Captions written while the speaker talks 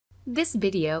This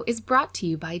video is brought to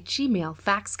you by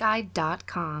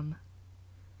gmailfaxguide.com.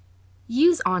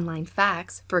 Use online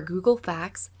fax for Google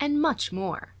Fax and much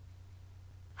more.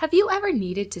 Have you ever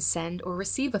needed to send or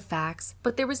receive a fax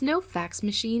but there was no fax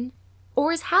machine?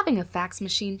 Or is having a fax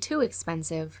machine too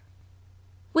expensive?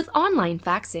 With online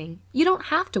faxing, you don't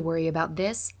have to worry about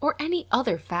this or any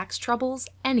other fax troubles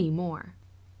anymore.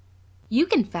 You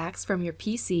can fax from your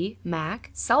PC, Mac,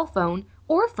 cell phone,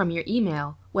 or from your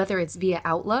email, whether it's via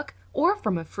Outlook or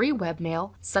from a free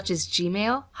webmail such as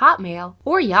Gmail, Hotmail,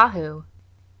 or Yahoo.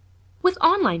 With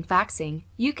online faxing,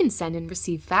 you can send and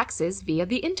receive faxes via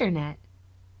the internet.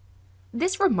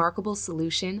 This remarkable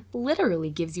solution literally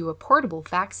gives you a portable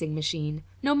faxing machine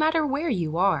no matter where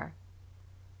you are.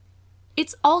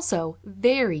 It's also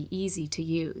very easy to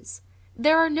use.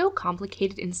 There are no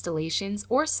complicated installations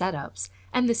or setups,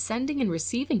 and the sending and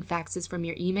receiving faxes from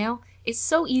your email is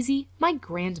so easy my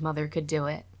grandmother could do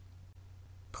it.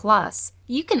 Plus,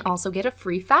 you can also get a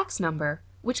free fax number,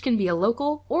 which can be a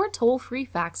local or toll-free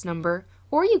fax number,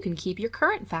 or you can keep your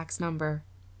current fax number.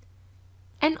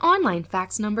 An online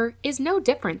fax number is no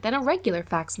different than a regular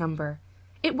fax number.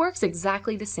 It works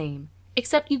exactly the same,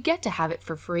 except you get to have it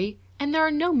for free and there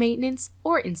are no maintenance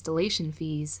or installation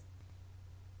fees.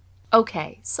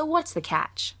 Okay, so what's the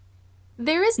catch?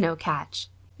 There is no catch.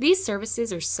 These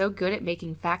services are so good at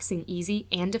making faxing easy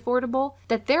and affordable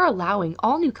that they're allowing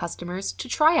all new customers to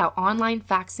try out online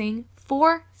faxing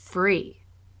for free.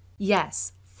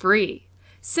 Yes, free.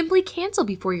 Simply cancel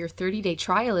before your 30-day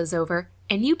trial is over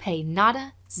and you pay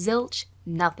nada, zilch,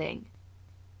 nothing.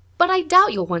 But I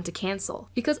doubt you'll want to cancel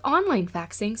because online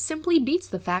faxing simply beats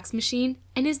the fax machine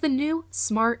and is the new,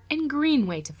 smart, and green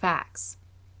way to fax.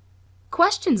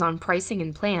 Questions on pricing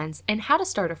and plans and how to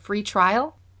start a free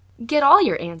trial? Get all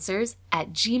your answers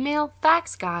at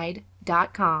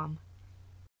gmailfaxguide.com.